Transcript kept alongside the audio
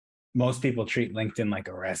most people treat LinkedIn like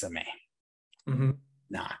a resume. Mm-hmm.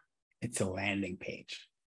 Nah, it's a landing page.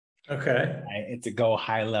 Okay. Right? It's a go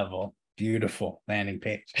high level, beautiful landing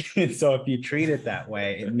page. So if you treat it that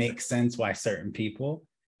way, it makes sense why certain people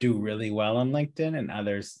do really well on LinkedIn and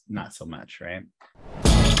others not so much, right?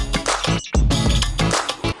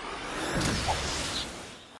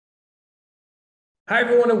 Hi,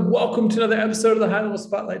 everyone, and welcome to another episode of the High Level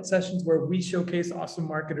Spotlight Sessions, where we showcase awesome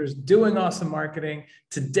marketers doing awesome marketing.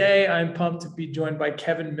 Today, I'm pumped to be joined by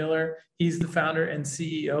Kevin Miller. He's the founder and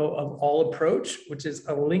CEO of All Approach, which is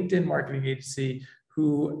a LinkedIn marketing agency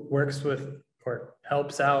who works with or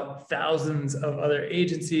helps out thousands of other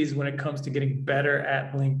agencies when it comes to getting better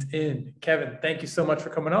at LinkedIn. Kevin, thank you so much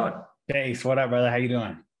for coming on. Thanks. What up, brother? How you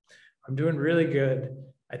doing? I'm doing really good.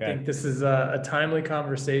 I Good. think this is a timely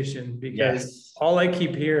conversation because Yes. all I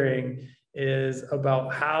keep hearing is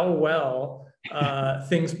about how well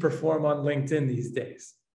things perform on LinkedIn these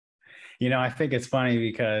days. I think it's funny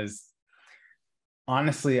because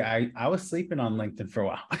honestly, I was sleeping on LinkedIn for a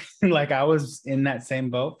while. Like I was in that same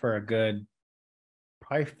boat for a good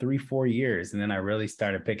probably 3-4 years. And then I really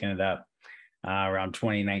started picking it up around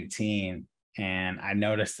 2019. And I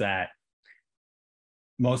noticed that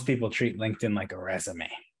most people treat LinkedIn like a resume.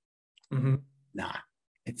 Mm-hmm. Nah,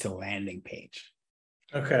 it's a landing page.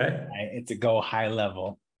 Okay. Right? It's a go high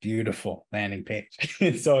level, beautiful landing page.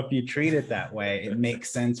 So if you treat it that way, it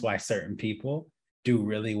makes sense why certain people do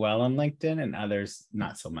really well on LinkedIn and others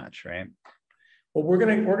not so much, right? Well, we're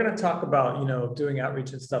gonna talk about doing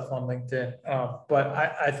outreach and stuff on LinkedIn, but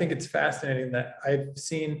I think it's fascinating that I've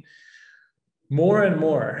seen more and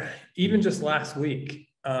more, even just last week.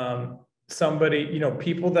 Somebody,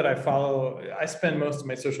 people that I follow, I spend most of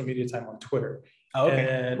my social media time on Twitter. Oh,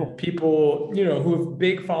 okay, And cool. people, who have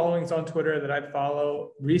big followings on Twitter that I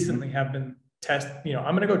follow recently have been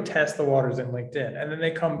I'm going to go test the waters in LinkedIn. And then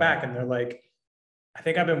they come back and they're like, I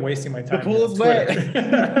think I've been wasting my The time here on pool's Twitter.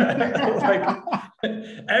 wet. Like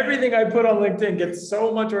everything I put on LinkedIn gets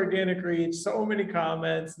so much organic reach, so many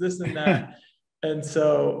comments, this and that. And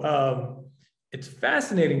so it's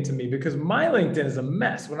fascinating to me because my LinkedIn is a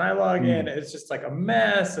mess. When I log in, it's just like a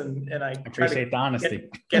mess, and I try to Appreciate the honesty.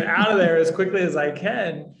 get out of there as quickly as I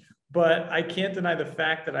can. But I can't deny the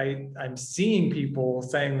fact that I'm seeing people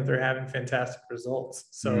saying that they're having fantastic results.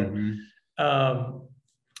 So, oh,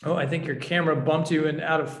 I think your camera bumped you in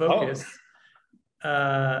out of focus.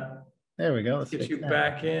 There we go. Let's get you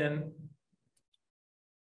back in.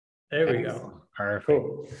 There we go. Perfect.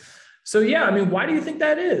 Cool. So yeah, I mean, why do you think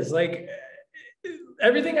that is? Like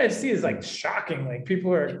everything I see is like shocking. Like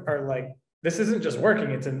people are like, this isn't just working,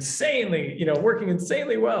 it's insanely, working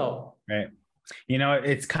insanely well. Right.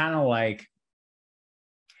 It's kind of like,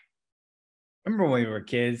 remember when we were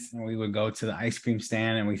kids and we would go to the ice cream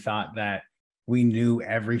stand and we thought that we knew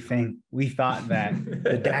everything. We thought that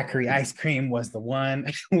the daiquiri ice cream was the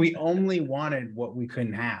one. We only wanted what we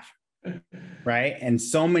couldn't have. Right. And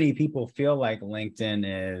so many people feel like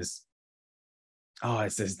LinkedIn is, oh,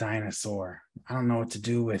 it's this dinosaur. I don't know what to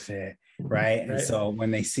do with it. Right. And so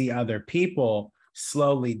when they see other people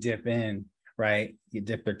slowly dip in, right, you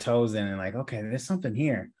dip their toes in and like, okay, there's something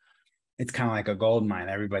here. It's kind of like a gold mine.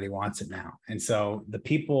 Everybody wants it now. And so the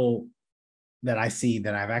people that I see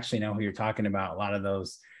that I've actually know who you're talking about, a lot of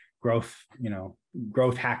those growth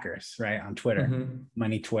hackers, right, on Twitter,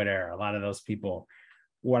 money Twitter, a lot of those people,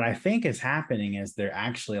 what I think is happening is they're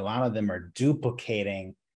actually, a lot of them are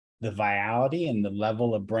duplicating the virality and the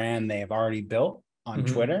level of brand they have already built on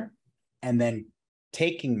Twitter, and then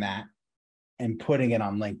taking that and putting it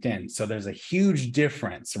on LinkedIn. So there's a huge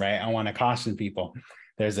difference, right? I want to caution people.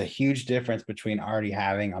 There's a huge difference between already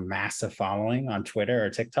having a massive following on Twitter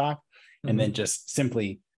or TikTok and then just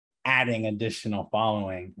simply adding additional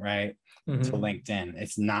following, right, to LinkedIn.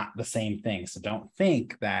 It's not the same thing. So don't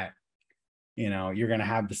think that, you're going to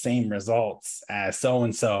have the same results as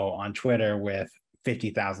so-and-so on Twitter with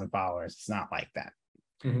 50,000 followers. It's not like that.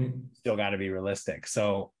 Still got to be realistic.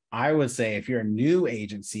 So I would say if you're a new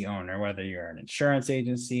agency owner, whether you're an insurance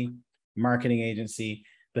agency, marketing agency,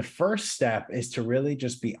 the first step is to really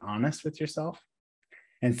just be honest with yourself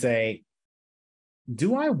and say,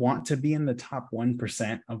 do I want to be in the top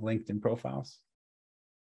 1% of LinkedIn profiles?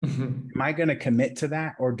 Am I going to commit to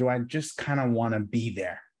that? Or do I just kind of want to be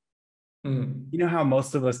there? You know how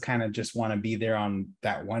most of us kind of just want to be there on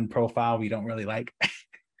that one profile we don't really like?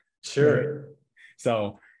 Sure.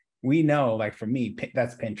 So we know, like for me,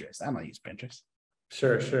 that's Pinterest. I don't use Pinterest.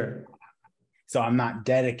 Sure. So I'm not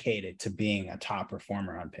dedicated to being a top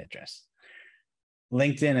performer on Pinterest.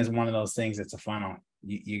 LinkedIn is one of those things. It's a funnel.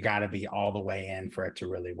 You got to be all the way in for it to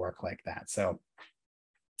really work like that. So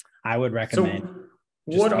I would recommend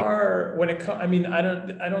What are, when it comes, I mean, I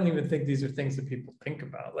don't even think these are things that people think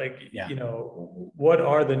about. Like, Yeah. you know, what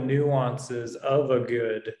are the nuances of a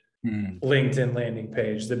good LinkedIn landing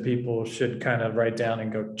page that people should kind of write down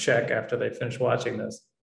and go check after they finish watching this?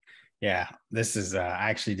 Yeah, this is I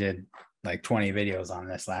actually did like 20 videos on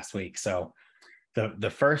this last week. So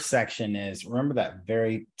the first section is, remember that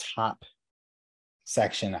very top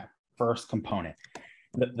section, that first component.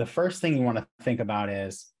 The first thing you want to think about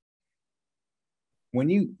is, when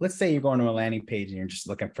you, let's say you're going to a landing page and you're just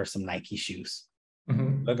looking for some Nike shoes,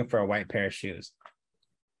 looking for a white pair of shoes.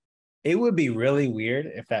 It would be really weird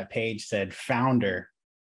if that page said founder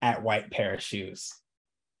at white pair of shoes.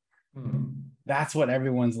 That's what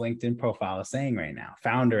everyone's LinkedIn profile is saying right now.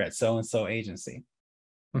 Founder at so-and-so agency.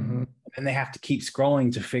 And they have to keep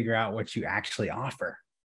scrolling to figure out what you actually offer.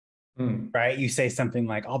 Right? You say something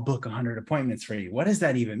like, I'll book 100 appointments for you. What does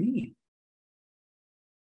that even mean?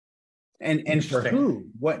 And for who?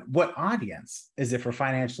 What audience? Is it for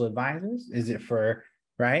financial advisors? Is it for,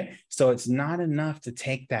 right? So it's not enough to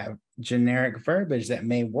take that generic verbiage that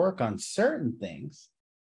may work on certain things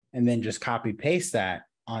and then just copy paste that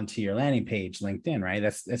onto your landing page, LinkedIn, right?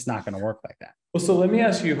 It's not going to work like that. Well, so let me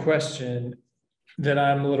ask you a question that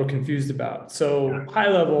I'm a little confused about. So high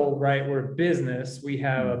level, right? We're business. We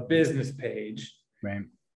have a business page. Right.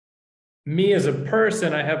 Me as a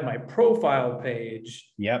person, I have my profile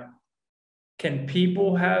page. Yep. Can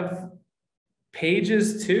people have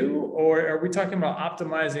pages too? Or are we talking about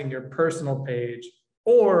optimizing your personal page?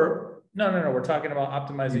 Or no, we're talking about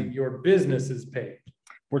optimizing your business's page.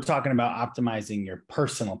 We're talking about optimizing your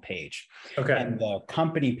personal page. Okay. And the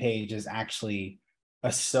company page is actually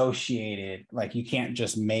associated. Like, you can't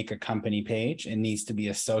just make a company page. It needs to be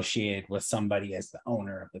associated with somebody as the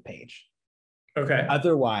owner of the page. Okay.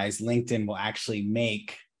 Otherwise, LinkedIn will actually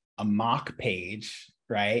make a mock page,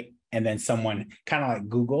 right? And then someone, kind of like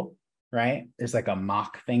Google, right? There's like a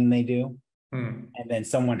mock thing they do. And then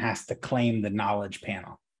someone has to claim the knowledge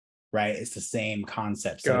panel, right? It's the same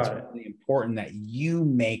concept. So it's really important that you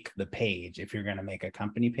make the page if you're going to make a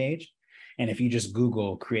company page. And if you just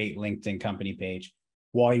Google create LinkedIn company page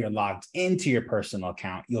while you're logged into your personal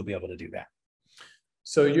account, you'll be able to do that.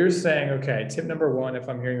 So you're saying, okay, tip number one, if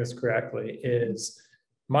I'm hearing this correctly, is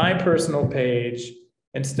my personal page,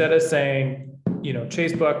 instead of saying, you know,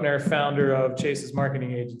 Chase Buckner, founder of Chase's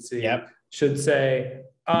marketing agency, should say,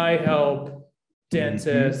 I help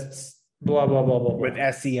dentists, blah, blah, blah, blah. With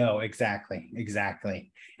SEO,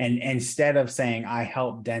 exactly. And instead of saying, I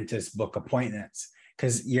help dentists book appointments,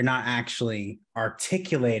 because you're not actually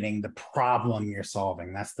articulating the problem you're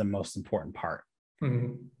solving. That's the most important part.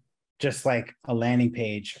 Just like a landing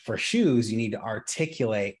page for shoes, you need to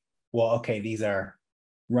articulate, well, okay, these are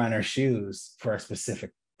runner shoes for a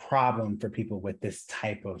specific problem for people with this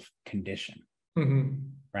type of condition.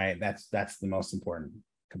 Right? That's the most important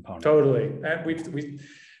component. Totally. And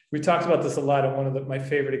we talked about this a lot. And one of my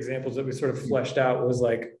favorite examples that we sort of fleshed out was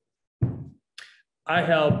like, I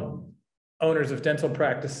help owners of dental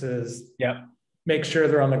practices make sure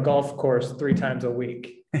they're on the golf course 3 times a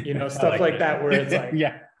week, you know, stuff like that, where it's like,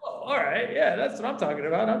 oh, all right, yeah, that's what I'm talking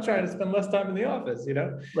about. I'm trying to spend less time in the office, you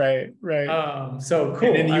know? Right. So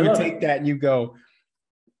cool. And then you would take that and you go,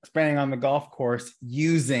 spending on the golf course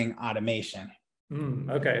using automation.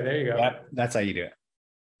 Okay, there you go. Yep, that's how you do it.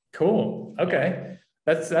 Cool. Okay.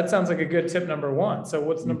 That sounds like a good tip number one. So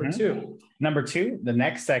what's number two? Number two, the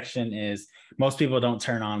next section is, most people don't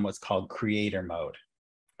turn on what's called creator mode.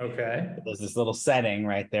 Okay. There's this little setting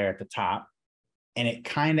right there at the top, and it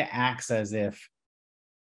kind of acts as if,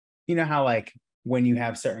 you know how like when you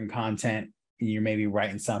have certain content, you're maybe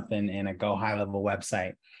writing something in a Go High Level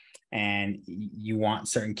website, and you want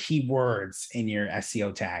certain keywords in your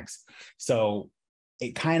SEO tags. So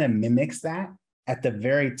it kind of mimics that. At the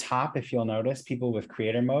very top, if you'll notice, people with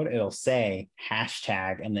creator mode, it'll say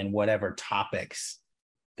hashtag and then whatever topics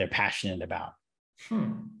they're passionate about.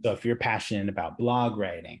 So if you're passionate about blog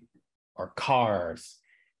writing or cars,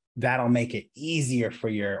 that'll make it easier for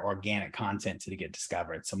your organic content to get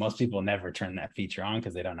discovered. So most people never turn that feature on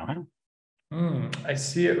because they don't know how. I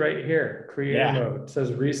see it right here. Creator mode. It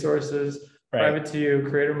says resources, private to you.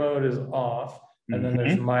 Creator mode is off. And then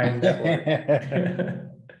there's my network.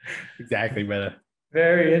 Exactly, brother.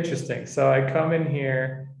 Very interesting. So I come in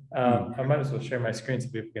here. I might as well share my screen so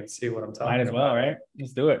people can see what I'm talking about. Might as well, right?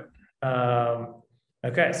 Let's do it.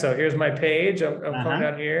 Okay, so here's my page. I'm coming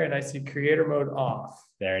down here and I see creator mode off.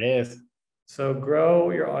 There it is. So grow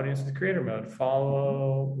your audience with creator mode.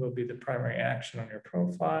 Follow will be the primary action on your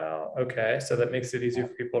profile. Okay, so that makes it easier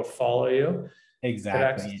for people to follow you. Exactly.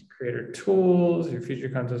 Access to creator tools. Your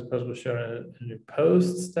featured content post will show in your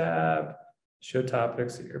posts tab. show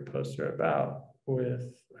topics that your posts are about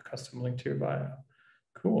with a custom link to your bio.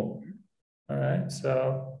 Cool. All right.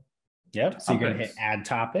 So yep. So you're going to hit topics. add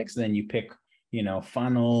topics, then you pick,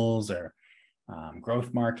 funnels or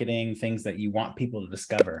growth marketing, things that you want people to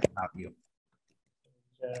discover about you.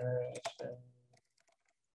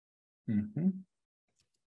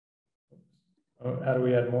 Oh, how do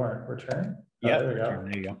we add more? Return? Yeah, there we go.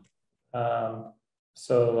 there you go.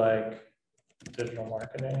 So like digital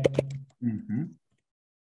marketing.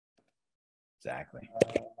 Exactly.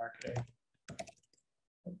 Marketing.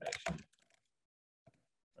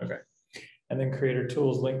 Okay. And then creator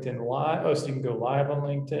tools, LinkedIn Live. Oh, so you can go live on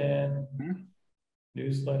LinkedIn.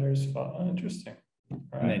 Newsletters. Oh, interesting.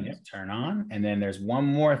 And then you turn on, and then there's one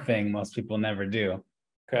more thing most people never do.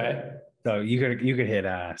 Okay. So you could hit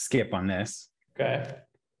skip on this. Okay.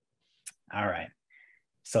 All right.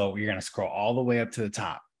 So you're gonna scroll all the way up to the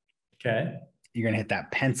top. Okay. You're gonna hit that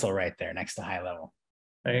pencil right there next to high level.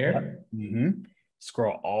 Right here.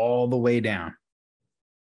 Scroll all the way down.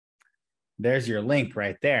 There's your link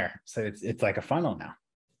right there. So it's like a funnel now.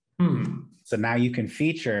 So now you can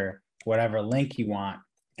feature whatever link you want,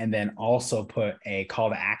 and then also put a call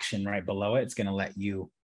to action right below it. It's going to let you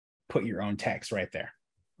put your own text right there.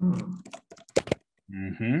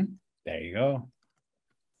 There you go.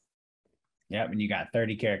 Yep. And you got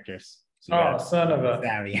 30 characters. So son of a.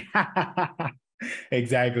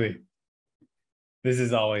 Exactly. This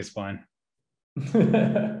is always fun.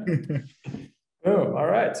 Oh, all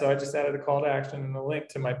right. So I just added a call to action and a link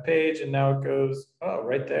to my page, and now it goes,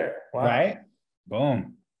 right there. Wow. Right.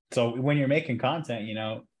 Boom. So when you're making content,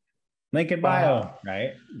 link in bio,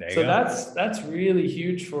 right? There you go. That's really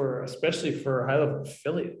huge especially for high level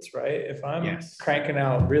affiliates, right? If I'm cranking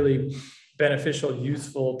out really beneficial,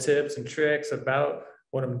 useful tips and tricks about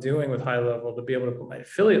what I'm doing with high level, to be able to put my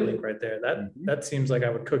affiliate link right there, that seems like I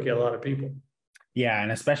would cookie a lot of people. Yeah.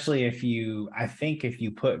 And especially if you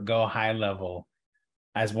put go high level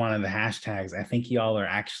as one of the hashtags, I think y'all are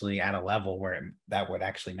actually at a level where that would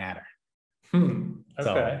actually matter. Okay.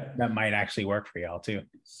 So that might actually work for y'all too.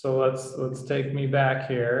 So let's take me back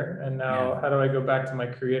here. And now how do I go back to my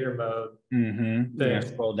creator mode? Then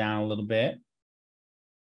scroll down a little bit.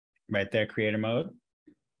 Right there, creator mode.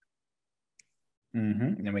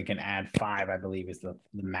 And then we can add 5, I believe is the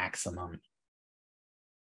maximum.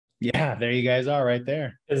 Yeah, there you guys are right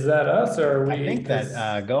there. Is that us, or are we? I think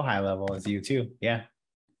that go high level is you too. Yeah.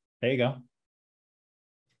 There you go.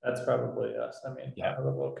 That's probably us. I mean, high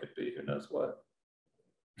level could be who knows what.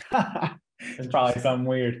 It's probably something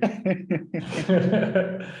weird.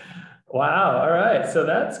 Wow. All right. So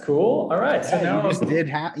that's cool. All right. So now you just did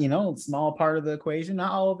have, small part of the equation,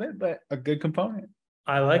 not all of it, but a good component.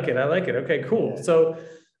 I like it. Okay, cool. So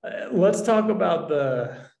let's talk about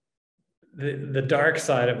the dark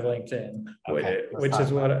side of LinkedIn, which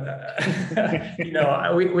is what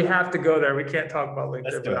we have to go there. We can't talk about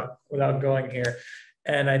LinkedIn without going here.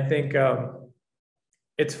 And I think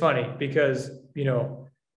it's funny because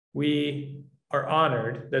we are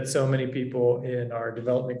honored that so many people in our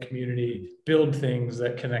development community build things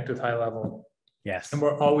that connect with high level. Yes. And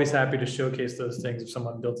we're always happy to showcase those things if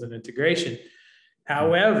someone builds an integration.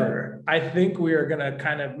 However, I think we are going to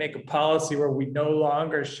kind of make a policy where we no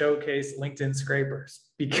longer showcase LinkedIn scrapers,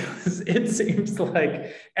 because it seems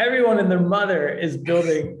like everyone and their mother is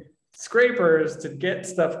building scrapers to get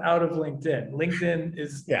stuff out of LinkedIn. LinkedIn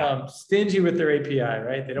is stingy with their API,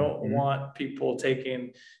 right? They don't want people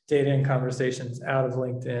taking data and conversations out of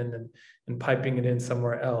LinkedIn and piping it in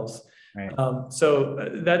somewhere else. Right. So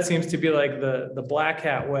that seems to be like the black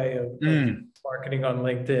hat way of marketing on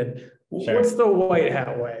LinkedIn. Sure. What's the white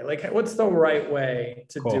hat way? Like, what's the right way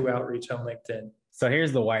to do outreach on LinkedIn? So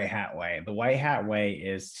here's the white hat way. The white hat way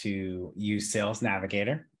is to use Sales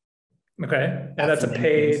Navigator. Okay. And that's a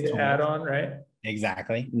paid add-on, right?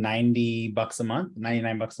 Exactly. $90 a month,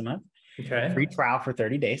 $99 a month. Okay. Free trial for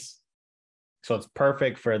 30 days. So it's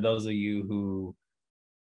perfect for those of you who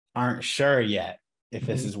aren't sure yet if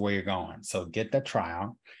this is where you're going. So get the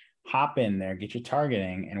trial, hop in there, get your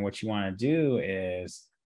targeting. And what you want to do is,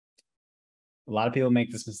 a lot of people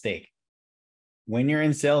make this mistake. When you're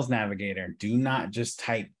in Sales Navigator, do not just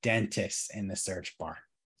type dentist in the search bar.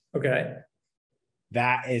 Okay.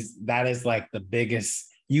 That is like the biggest,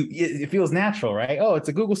 it feels natural, right? Oh, it's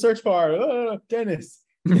a Google search bar, dentist.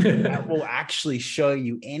 That will actually show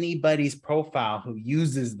you anybody's profile who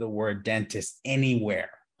uses the word dentist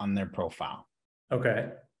anywhere on their profile. Okay.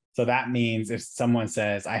 So that means if someone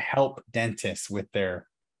says, I help dentists with their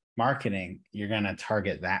marketing, you're going to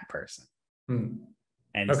target that person.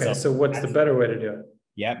 And okay, so what's the better way to do it?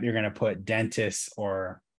 Yep, you're going to put dentist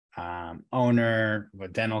or owner of a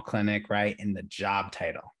dental clinic, right, in the job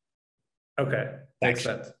title. Okay. Makes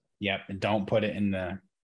sense. Yep. And don't put it in the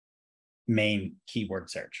main keyword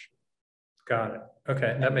search. Got it.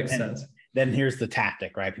 Okay. That makes sense. Then here's the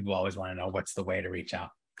tactic, right? People always want to know what's the way to reach out.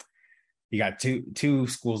 You got two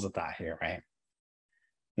schools of thought here, right?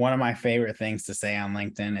 One of my favorite things to say on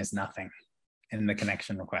LinkedIn is nothing in the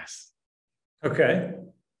connection request. Okay.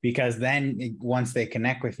 Because then once they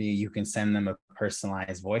connect with you, you can send them a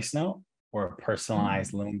personalized voice note or a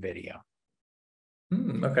personalized Loom video.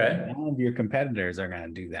 Okay. None of your competitors are going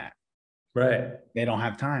to do that. Right. They don't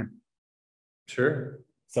have time. Sure.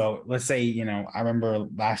 So let's say, I remember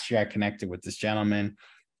last year I connected with this gentleman,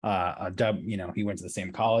 he went to the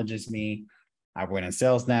same college as me. I went in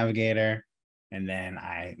Sales Navigator. And then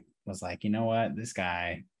I was like, you know what, this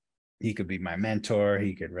guy, he could be my mentor.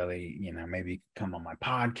 He could really, maybe come on my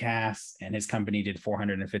podcast. And his company did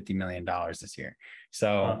 $450 million this year.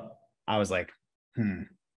 So I was like, kind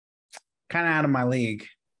of out of my league.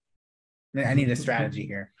 I need a strategy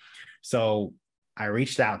here. So I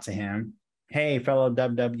reached out to him. Hey, fellow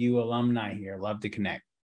WW alumni here. Love to connect.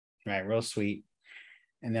 Right. Real sweet.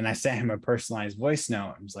 And then I sent him a personalized voice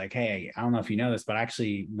note. I was like, hey, I don't know if you know this, but I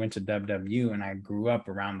actually went to WW and I grew up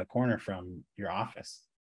around the corner from your office.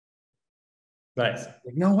 Nice.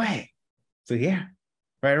 Like, no way. So yeah,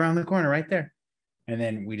 right around the corner, right there. And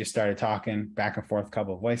then we just started talking back and forth, a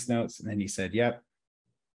couple of voice notes. And then he said, yep,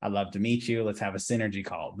 I'd love to meet you. Let's have a synergy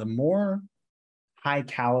call. The more high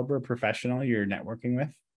caliber professional you're networking with,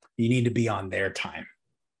 you need to be on their time.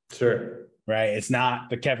 Sure. Right. It's not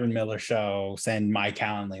the Kevin Miller show. Send my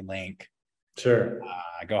Calendly link. Sure.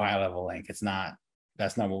 Go high level link. That's not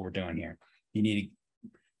what we're doing here. You need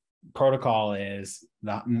protocol is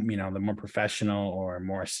the more professional or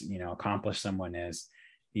more, accomplished someone is,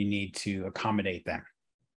 you need to accommodate them.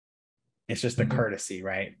 It's just a courtesy,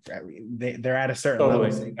 right? They're at a certain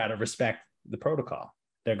level, so you got to respect the protocol.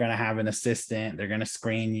 They're going to have an assistant. They're going to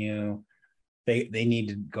screen you. They need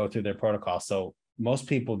to go through their protocol. So most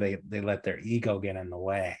people, they let their ego get in the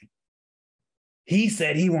way. He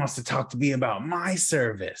said he wants to talk to me about my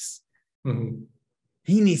service. Mm-hmm.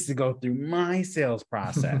 He needs to go through my sales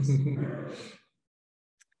process. And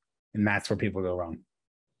that's where people go wrong.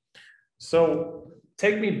 So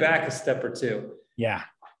take me back a step or two. Yeah.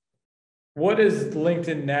 What does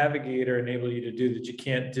LinkedIn Navigator enable you to do that you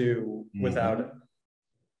can't do without it?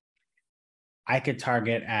 I could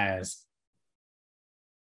target as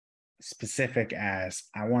specific as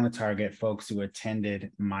I want to target folks who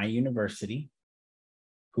attended my university,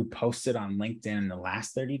 who posted on LinkedIn in the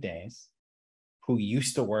last 30 days, who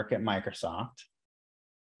used to work at Microsoft,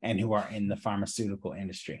 and who are in the pharmaceutical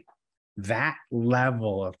industry. That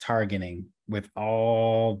level of targeting with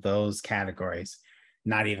all those categories,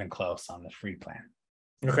 not even close on the free plan.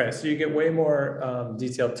 Okay, so you get way more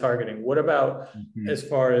detailed targeting. What about as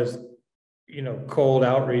far as, cold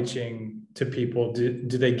outreaching to people? Do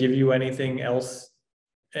they give you anything else,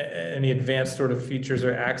 any advanced sort of features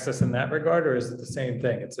or access in that regard, or is it the same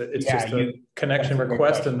thing? It's just a connection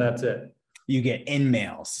request and that's it. You get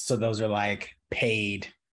in-mails. So those are like paid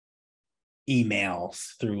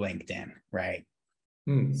emails through LinkedIn, right?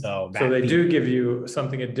 So they do give you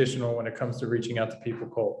something additional when it comes to reaching out to people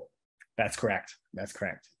cold. That's correct.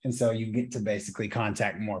 And so you get to basically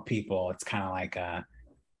contact more people. It's kind of like a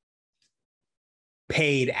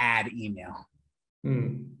paid ad email,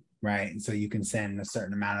 right? And so you can send a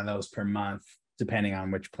certain amount of those per month, depending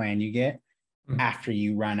on which plan you get, after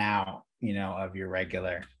you run out, of your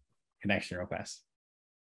regular connection requests.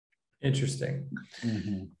 Interesting.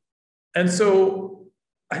 And so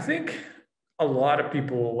I think a lot of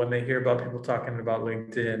people, when they hear about people talking about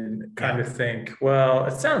LinkedIn, kind of think, well,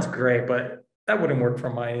 it sounds great, but that wouldn't work for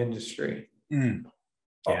my industry.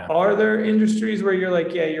 Are there industries where you're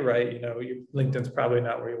like, yeah, you're right. LinkedIn's probably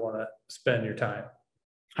not where you want to spend your time?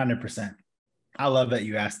 100%. I love that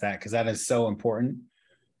you asked that, because that is so important.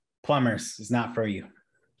 Plumbers is not for you.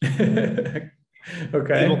 Okay.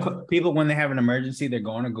 People, when they have an emergency, they're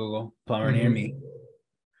going to Google plumber near me.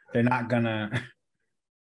 They're not gonna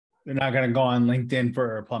go on LinkedIn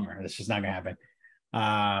for a plumber. That's just not gonna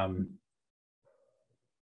happen.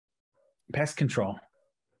 Pest control,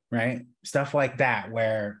 right? Stuff like that,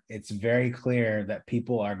 where it's very clear that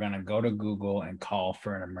people are gonna go to Google and call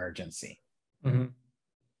for an emergency.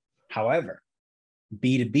 However,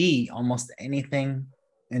 B2B, almost anything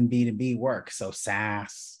in B2B works. So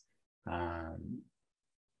SaaS,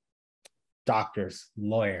 doctors,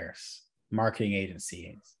 lawyers, marketing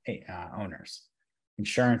agencies, owners,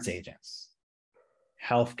 insurance agents,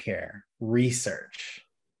 healthcare, research.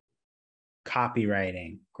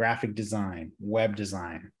 copywriting, graphic design, web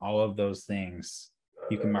design, all of those things,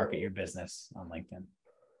 you can market your business on LinkedIn.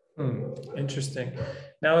 Interesting.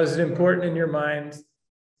 Now, is it important in your mind,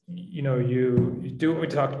 you do what we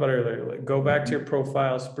talked about earlier, like go back to your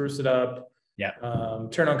profile, spruce it up, Yeah.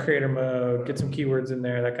 Turn on creator mode, get some keywords in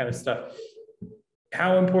there, that kind of stuff.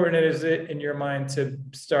 How important is it in your mind to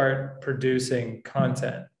start producing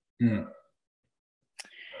content?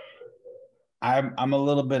 I'm a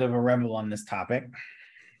little bit of a rebel on this topic.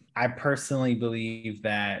 I personally believe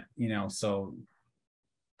that, so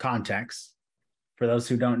context, for those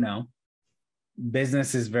who don't know,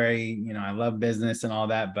 business is very, I love business and all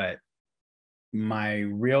that, but my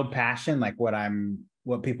real passion, like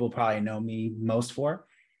what people probably know me most for,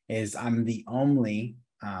 is I'm the only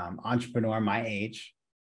entrepreneur my age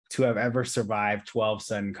to have ever survived 12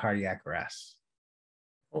 sudden cardiac arrests.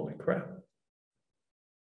 Holy crap.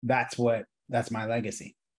 That's my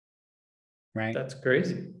legacy. Right. That's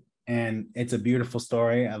crazy. And it's a beautiful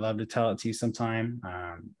story. I love to tell it to you sometime.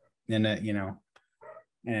 In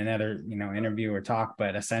another, interview or talk,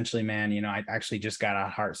 but essentially, man, I actually just got out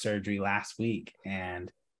of heart surgery last week,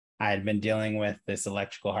 and I had been dealing with this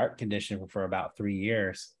electrical heart condition for about 3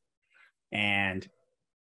 years. And,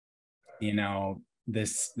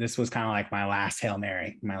 this was kind of like my last Hail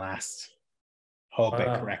Mary, my last hope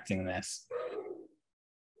at correcting this.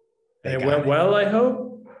 And it went well, I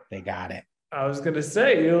hope. They got it. I was going to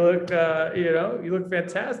say, you look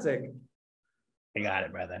fantastic. I got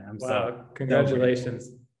it, brother.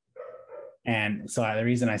 Congratulations. And so the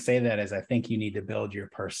reason I say that is I think you need to build your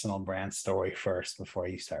personal brand story first before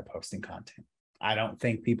you start posting content. I don't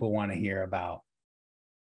think people want to hear about,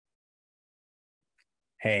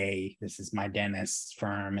 hey, this is my dentist's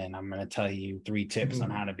firm, and I'm going to tell you 3 tips on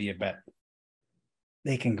how to be a better.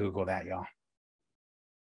 They can Google that, y'all.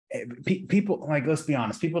 People, like, let's be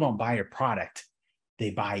honest, people don't buy your product. They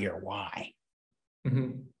buy your why.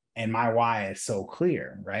 And my why is so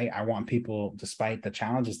clear, right? I want people, despite the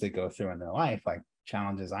challenges they go through in their life, like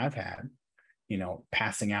challenges I've had,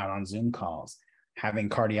 passing out on Zoom calls,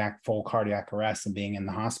 having full cardiac arrest and being in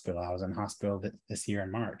the hospital. I was in hospital this year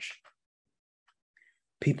in March.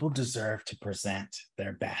 People deserve to present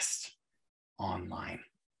their best online.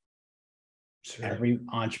 Sure. Every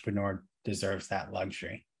entrepreneur deserves that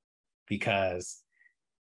luxury, because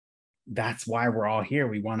that's why we're all here.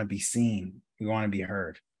 We want to be seen. We want to be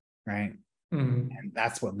heard. Right. And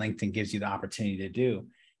that's what LinkedIn gives you the opportunity to do.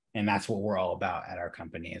 And that's what we're all about at our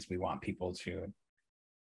company, is we want people to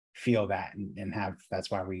feel that and have,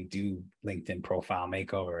 that's why we do LinkedIn profile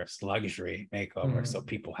makeovers, luxury makeover. So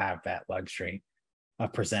people have that luxury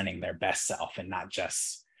of presenting their best self, and not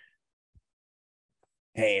just,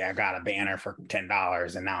 hey, I got a banner for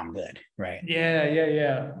 $10 and now I'm good. Right.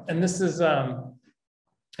 Yeah. And this is,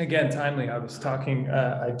 again, timely. I was talking,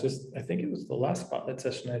 I think it was the last spotlight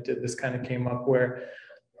session I did, this kind of came up, where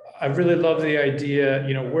I really love the idea,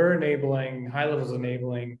 we're enabling, High Level's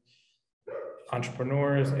enabling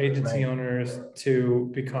entrepreneurs, agency owners to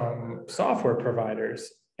become software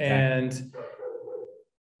providers. And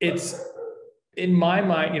it's, in my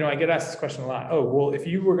mind, I get asked this question a lot. Oh, well, if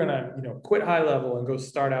you were going to, quit High Level and go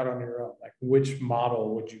start out on your own, like, which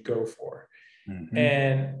model would you go for?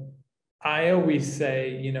 And I always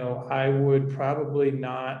say, I would probably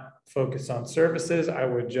not focus on services. I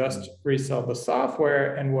would just resell the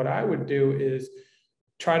software. And what I would do is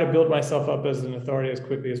try to build myself up as an authority as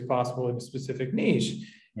quickly as possible in a specific niche.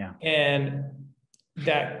 Yeah. And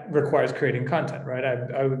that requires creating content, right?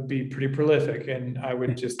 I would be pretty prolific, and I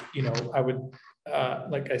would just, I would,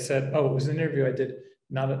 like I said, it was an interview I did,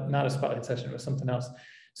 not a spotlight session, it was something else.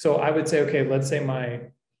 So I would say, okay, let's say my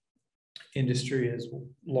industry is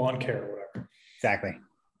lawn care or whatever. Exactly.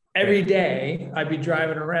 Every day I'd be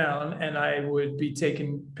driving around and I would be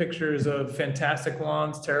taking pictures of fantastic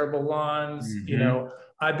lawns, terrible lawns.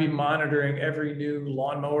 I'd be monitoring every new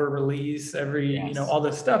lawnmower release, all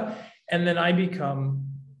this stuff. And then I become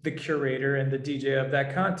the curator and the DJ of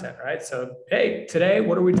that content, right? So, hey, today,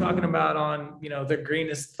 what are we talking about on, the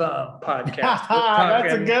Greenest Thumb podcast?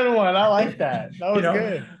 That's a good one. I like that. That was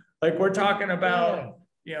good. Like, we're talking about,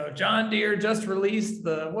 John Deere just released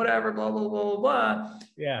the whatever, blah, blah, blah, blah.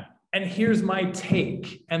 Yeah. And here's my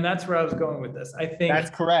take. And that's where I was going with this. I think that's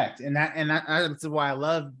correct. And that's why I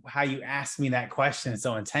love how you asked me that question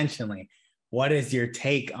so intentionally. What is your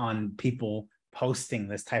take on people posting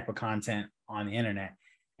this type of content on the internet?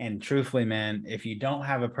 And truthfully, man, if you don't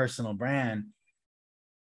have a personal brand,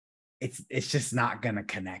 it's just not going to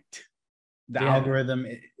connect. The algorithm,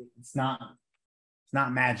 it's not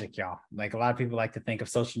magic, y'all. Like, a lot of people like to think of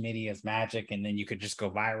social media as magic, and then you could just go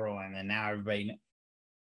viral, and then now everybody.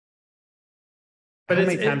 But how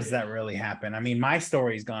many times does that really happen? I mean, my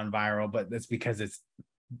story's gone viral, but that's because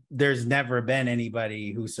there's never been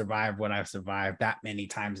anybody who survived what I've survived that many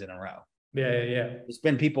times in a row. Yeah. There's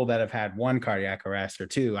been people that have had one cardiac arrest or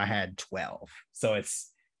two. I had 12. So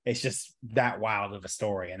it's just that wild of a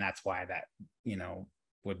story. And that's why that,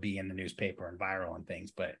 would be in the newspaper and viral and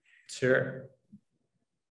things. But sure.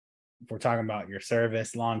 If we're talking about your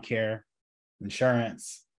service, lawn care,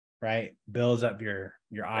 insurance, right? Builds up your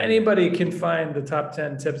audience. Anybody can find the top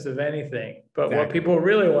 10 tips of anything, but what people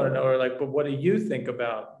really want to know are like, but what do you think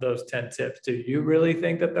about those 10 tips? Do you really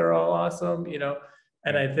think that they're all awesome?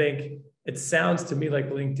 And I think it sounds to me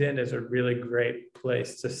like LinkedIn is a really great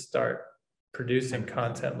place to start producing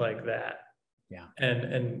content like that. Yeah.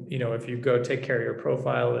 And if you go take care of your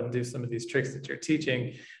profile and do some of these tricks that you're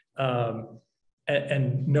teaching,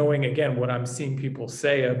 and knowing again what I'm seeing people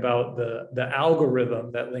say about the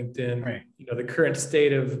algorithm that LinkedIn, right. The current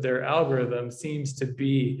state of their algorithm seems to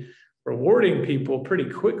be rewarding people pretty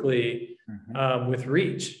quickly with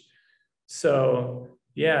reach. So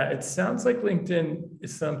yeah, it sounds like LinkedIn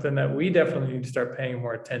is something that we definitely need to start paying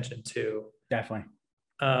more attention to. Definitely.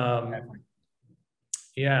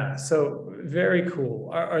 Yeah, so very cool.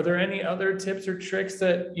 Are there any other tips or tricks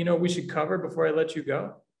that we should cover before I let you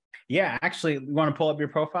go? Yeah, actually, you want to pull up your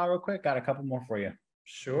profile real quick? Got a couple more for you.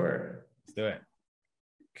 Sure. Let's do it.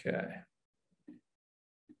 Okay.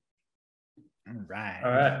 All right.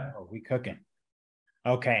 All right. Oh, we cooking.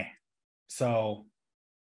 Okay. So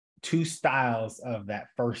 2 styles of that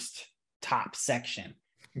first top section.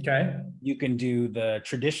 Okay. You can do the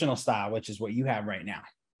traditional style, which is what you have right now.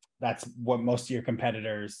 That's what most of your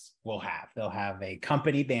competitors will have. They'll have a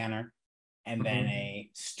company banner and then a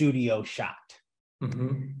studio shot.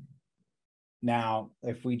 Now,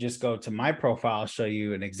 if we just go to my profile, I'll show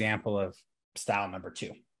you an example of style number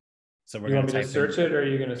 2. So we're going to type search it, or are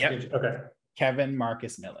you going to? Yep. Okay. Kevin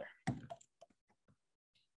Marcus Miller.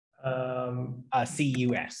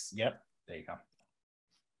 CUS. Yep. There you go.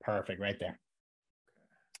 Perfect. Right there.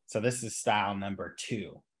 So this is style number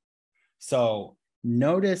 2. So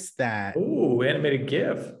notice that. Ooh, animated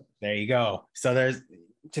GIF. There you go. So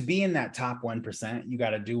to be in that top 1%, you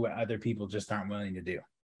got to do what other people just aren't willing to do.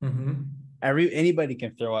 Anybody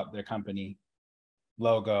can throw up their company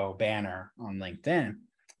logo banner on LinkedIn,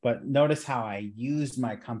 but notice how I used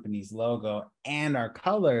my company's logo and our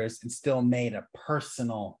colors and still made a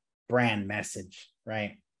personal brand message,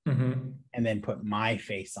 right? And then put my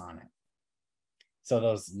face on it. So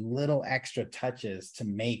those little extra touches to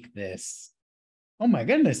make this, oh my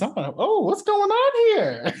goodness, what's going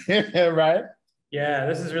on here? Right? Yeah,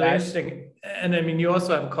 this is really interesting. And I mean, you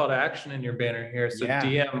also have a call to action in your banner here. So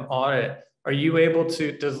DM audit. Are you able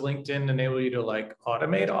to, does LinkedIn enable you to like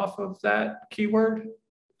automate off of that keyword?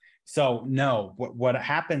 So no, what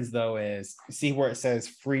happens though is, see where it says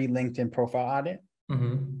free LinkedIn profile audit?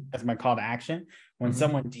 That's my call to action. When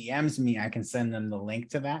someone DMs me, I can send them the link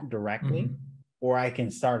to that directly, or I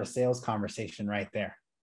can start a sales conversation right there.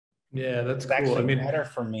 Yeah, that's cool. Actually, I mean, better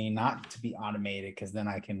for me not to be automated, because then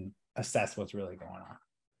I can assess what's really going on.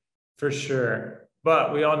 For sure.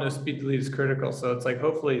 But we all know speed to lead is critical. So it's like,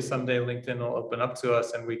 hopefully someday LinkedIn will open up to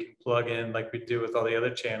us and we can plug in like we do with all the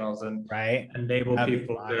other channels and enable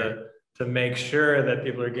people to make sure that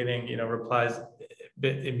people are getting, replies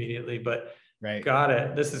immediately. But got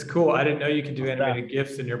it. This is cool. I didn't know you could do animated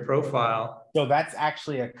GIFs in your profile. So that's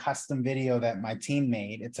actually a custom video that my team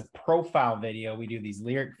made. It's a profile video. We do these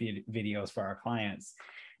lyric videos for our clients.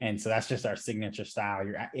 And so that's just our signature style.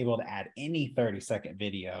 You're able to add any 30-second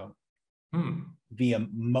video via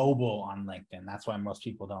mobile on LinkedIn. That's why most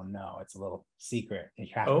people don't know. It's a little secret. You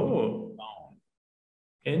have to use your phone.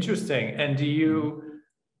 Interesting. And do you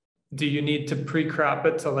need to pre-crop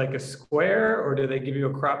it to like a square, or do they give you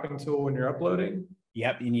a cropping tool when you're uploading?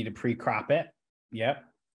 Yep, you need to pre-crop it. Yep.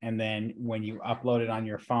 And then when you upload it on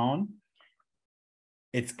your phone,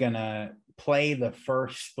 it's gonna play the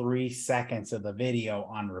first 3 seconds of the video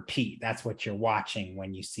on repeat. That's what you're watching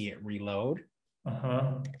when you see it reload.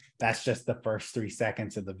 That's just the first 3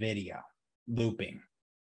 seconds of the video looping.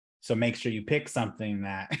 So make sure you pick something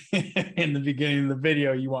that in the beginning of the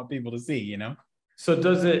video you want people to see, So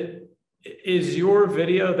is your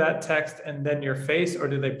video that text and then your face, or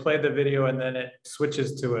do they play the video and then it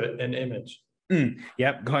switches to an image?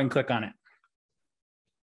 Yep, go ahead and click on it.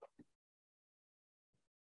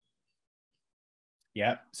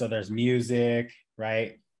 Yep, so there's music,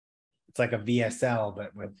 right? It's like a VSL,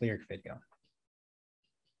 but with lyric video.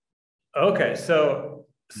 Okay, so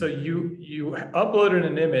you uploaded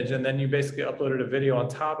an image and then you basically uploaded a video on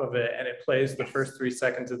top of it, and it plays the first 3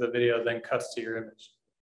 seconds of the video, then cuts to your image.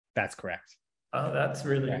 That's correct. Oh, that's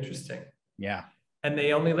really interesting. Yeah. And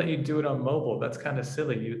they only let you do it on mobile. That's kind of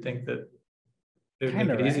silly. You'd think that it would make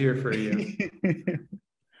Kinda it right. easier for you.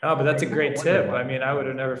 Oh, but that's a great tip. I mean, I would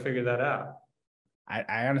have never figured that out.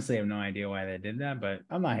 I honestly have no idea why they did that, but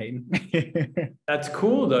I'm not hating. That's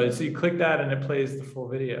cool though. So you click that and it plays the full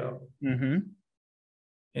video.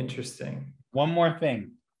 Interesting. One more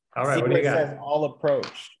thing. All right, See what do you it got? says all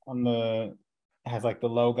approach on the, it has like the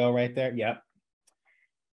logo right there. Yep.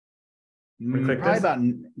 click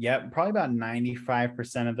Probably this? probably about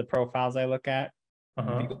 95% of the profiles I look at.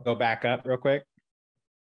 If you go back up real quick,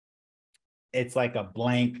 it's like a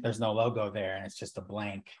blank. There's no logo there, and it's just a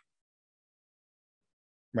blank.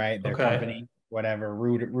 Right? Their company, whatever,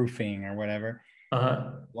 roofing or whatever,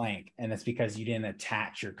 blank. And it's because you didn't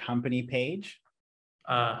attach your company page.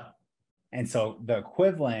 And so the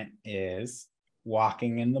equivalent is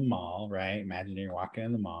walking in the mall, right? Imagine you're walking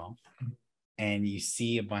in the mall and you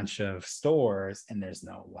see a bunch of stores and there's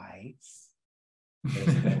no lights.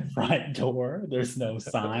 There's no front door. There's no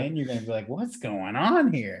sign. You're going to be like, what's going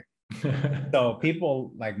on here? So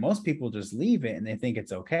people, like most people, just leave it and they think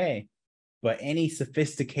it's okay. But any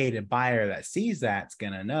sophisticated buyer that sees that's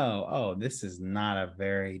going to know, oh, this is not a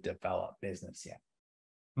very developed business yet.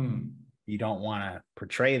 You don't want to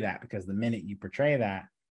portray that, because the minute you portray that,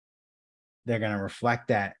 they're going to reflect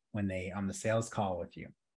that when they on the sales call with you.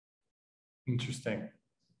 Interesting.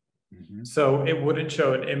 So it wouldn't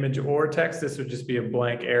show an image or text. This would just be a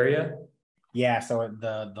blank area. Yeah. So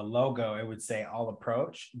the logo, it would say all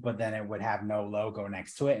approach, but then it would have no logo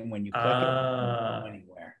next to it. And when you click it won't go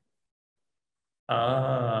anywhere.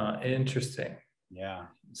 Interesting. Yeah.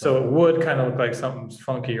 So it would kind of look like something's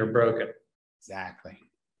funky or broken. Exactly.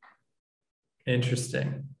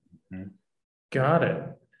 Interesting. Got it.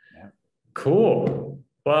 Yeah. Cool.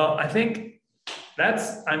 Well, I think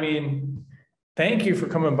thank you for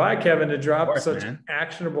coming by, Kevin, to drop such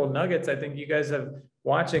actionable nuggets. I think you guys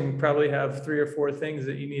probably have 3 or 4 things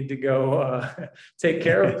that you need to go take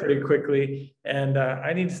care of pretty quickly. And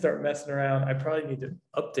I need to start messing around. I probably need to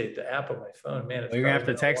update the app on my phone, man. You're gonna have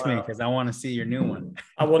to text me because I want to see your new one.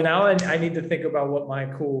 Well, now I need to think about what my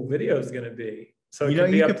cool video is going to be. So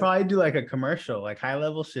you could probably do like a commercial. Like High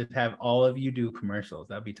Level should have all of you do commercials.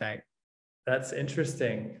 That'd be tight. That's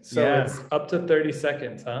interesting. So it's up to 30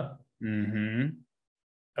 seconds, huh?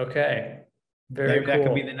 Okay. Very cool. That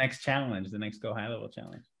could be the next challenge, the next Go High Level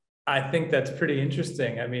challenge. I think that's pretty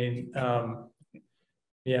interesting. I mean,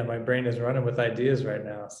 yeah, my brain is running with ideas right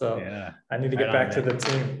now. So I need to get back to the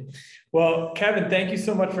team. Well, Kevin, thank you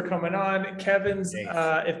so much for coming on. Kevin's,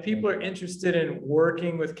 if people are interested in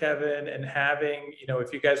working with Kevin and having,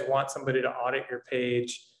 if you guys want somebody to audit your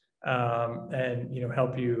page and,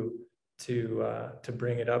 help you to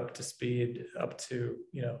bring it up to speed, up to,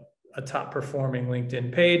 a top performing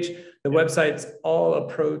LinkedIn page, the website's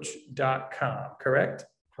allapproach.com, correct?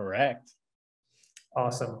 Correct.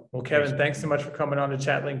 Awesome. Well, Kevin, thanks so much for coming on to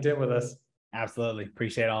chat LinkedIn with us. Absolutely.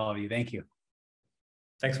 Appreciate all of you. Thank you.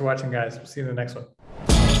 Thanks for watching, guys. We'll see you in the next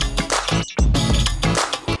one.